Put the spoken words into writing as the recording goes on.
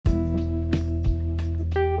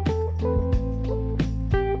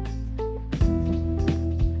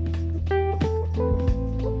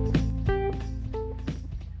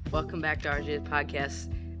welcome back to RJ's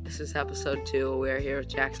podcast. This is episode 2. We're here with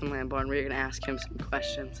Jackson Lamborn. We're going to ask him some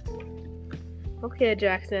questions. Okay,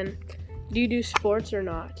 Jackson, do you do sports or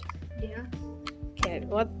not? Yeah, Okay,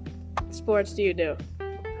 what sports do you do?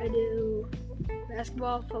 I do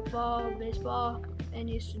basketball, football, baseball, and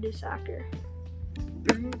used to do soccer.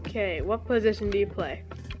 Okay, what position do you play?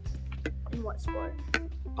 In what sport?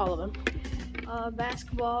 All of them.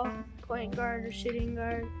 Basketball, point guard or shooting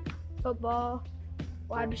guard, football,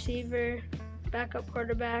 wide receiver, backup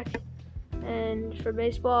quarterback, and for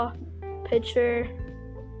baseball, pitcher,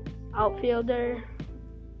 outfielder,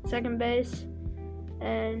 second base,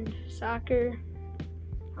 and soccer.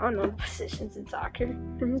 I don't know the positions in soccer.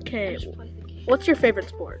 I Okay, just play the game. what's your favorite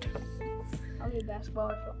sport? Probably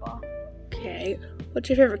basketball or football. Okay, what's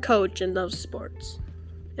your favorite coach in those sports,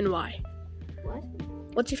 and why? What?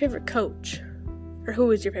 What's your favorite coach, or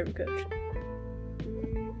who is your favorite coach?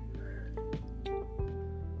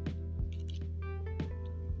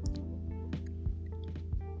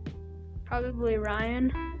 Probably Ryan.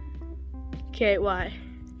 Okay, why?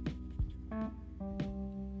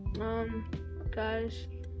 Because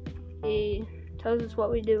he tells us what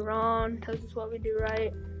we do wrong, tells us what we do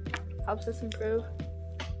right, helps us improve.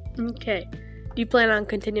 Okay, do you plan on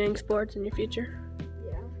continuing sports in your future?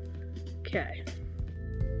 Yeah. Okay.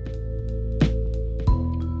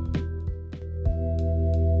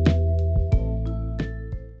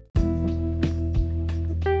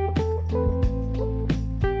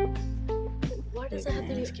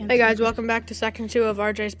 Hey guys, welcome back to section 2 of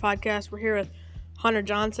RJ's podcast. We're here with Hunter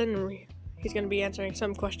Johnson, and he's going to be answering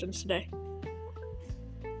some questions today.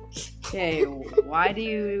 Okay, why do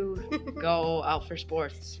you go out for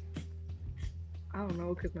sports? I don't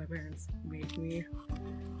know, because my parents made me.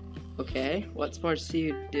 Okay, what sports do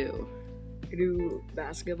you do? I do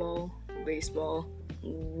basketball, baseball,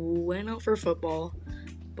 went out for football,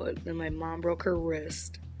 but then my mom broke her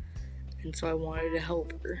wrist, and so I wanted to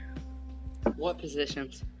help her. What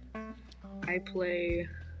positions? I play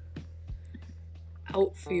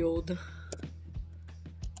outfield.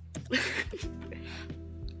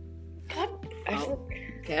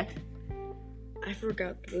 Okay. I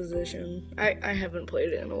forgot the position. I haven't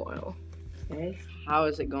played it in a while. Okay. How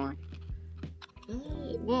is it going?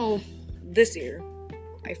 Well, this year,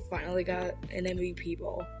 I finally got an MVP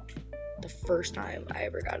ball. The first time I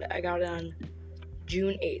ever got it. I got it on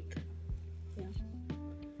June 8th.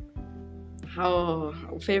 How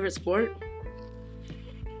favorite sport?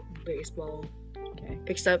 Baseball. Okay.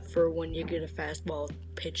 Except for when you get a fastball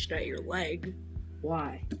pitched at your leg.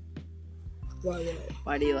 Why? Why would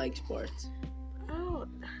Why do you like sports? Oh,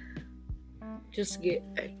 just to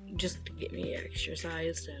get me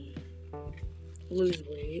exercised and lose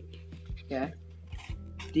weight. Okay.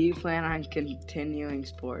 Do you plan on continuing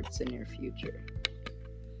sports in your future?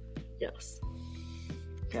 Yes.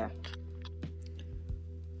 Okay.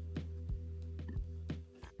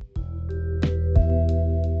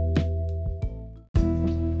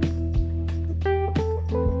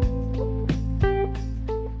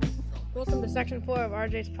 Welcome to section 4 of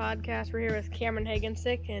RJ's podcast. We're here with Cameron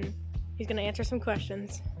Hagensick, and he's going to answer some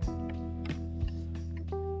questions.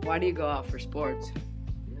 Why do you go out for sports?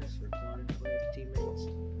 Yes, for fun and play with teammates.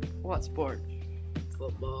 What sport?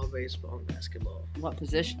 Football, baseball, and basketball. What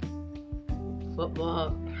position?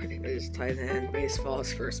 Football is tight end, baseball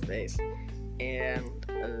is first base, and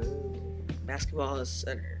basketball is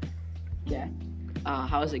center. Okay.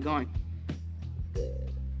 How is it going?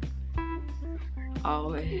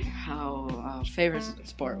 How favorite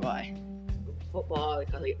sport? Why? Football,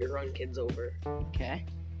 because you run kids over. Okay.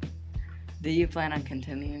 Do you plan on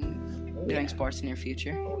continuing doing sports in your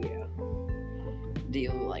future? Oh, yeah. Do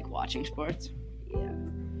you like watching sports? Yeah.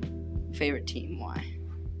 Favorite team? Why?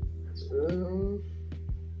 I don't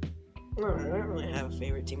really have a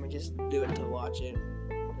favorite team. I just do it to watch it.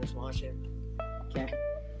 Just watch it. Okay.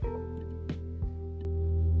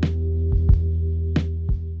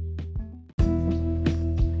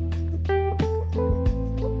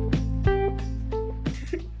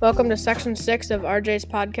 Welcome to section 6 of RJ's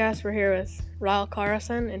podcast. We're here with Ryle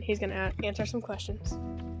Carlson, and he's going to answer some questions.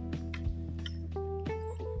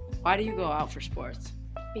 Why do you go out for sports?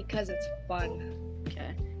 Because it's fun.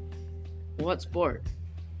 Okay. What sport?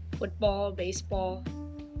 Football, baseball,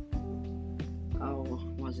 How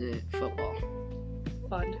was it? Football.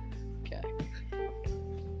 fun. Okay.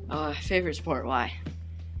 Favorite sport? Why?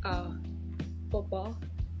 Football,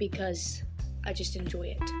 because I just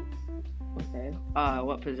enjoy it. Okay.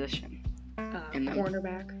 What position? In them?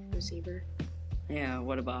 Cornerback, receiver, Yeah.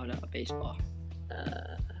 What about baseball?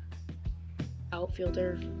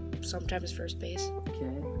 outfielder, sometimes first base.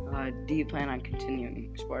 Okay. Do you plan on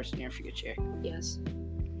continuing sports in your future? Yes.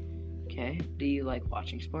 Okay. Do you like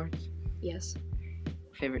watching sports? Yes.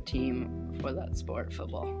 Favorite team for that sport,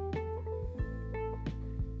 football?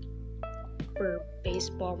 For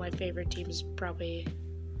baseball, my favorite team is probably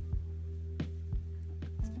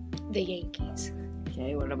the Yankees.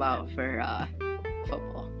 Okay. What about for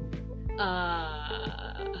football?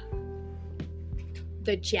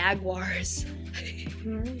 The Jaguars.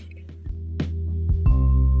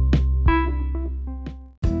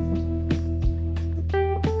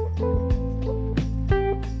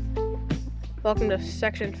 Welcome to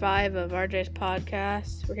section 5 of RJ's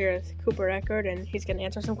podcast. We're here with Cooper Eckert, and he's going to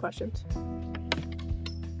answer some questions.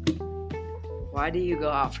 Why do you go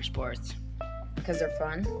out for sports? Because they're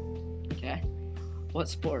fun. Okay. What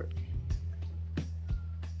sport?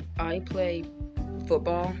 I play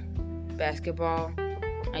football, basketball.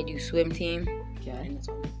 I do swim team. Okay. And that's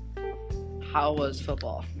all. How was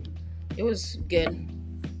football? It was good.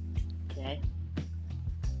 Okay.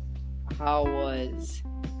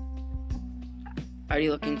 Are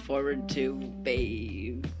you looking forward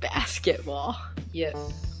to basketball? Yes.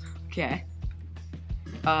 Okay.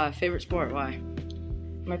 Favorite sport? Why?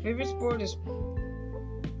 My favorite sport is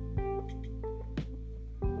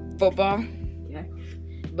football. Okay.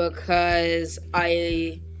 Because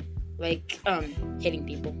I like hitting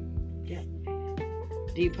people.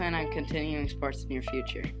 Do you plan on continuing sports in your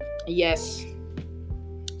future? Yes.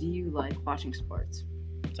 Do you like watching sports?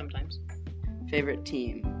 Sometimes. Favorite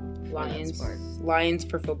team? for that Lions. sport? Lions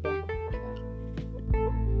for football.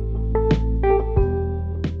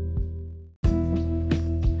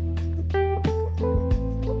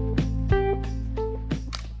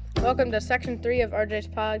 Welcome to section 3 of RJ's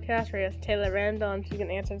podcast. We're with Taylor Randall, and she's going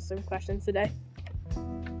to answer some questions today.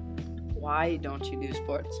 Why don't you do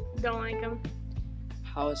sports? Don't like them.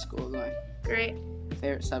 How is school going? Great.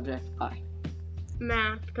 Favorite subject? Why?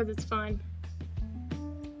 Math, because it's fun.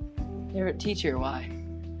 Favorite teacher? Why?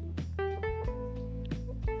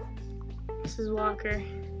 Mrs. Walker.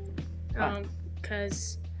 Why?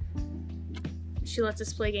 Because she lets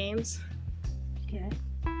us play games. Okay.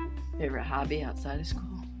 Favorite hobby outside of school?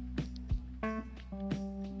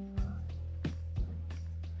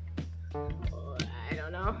 I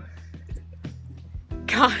don't know.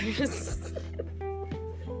 Gosh.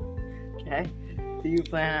 Okay. Do you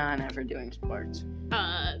plan on ever doing sports?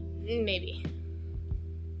 Maybe.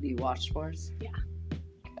 Do you watch sports? Yeah.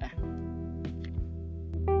 Okay.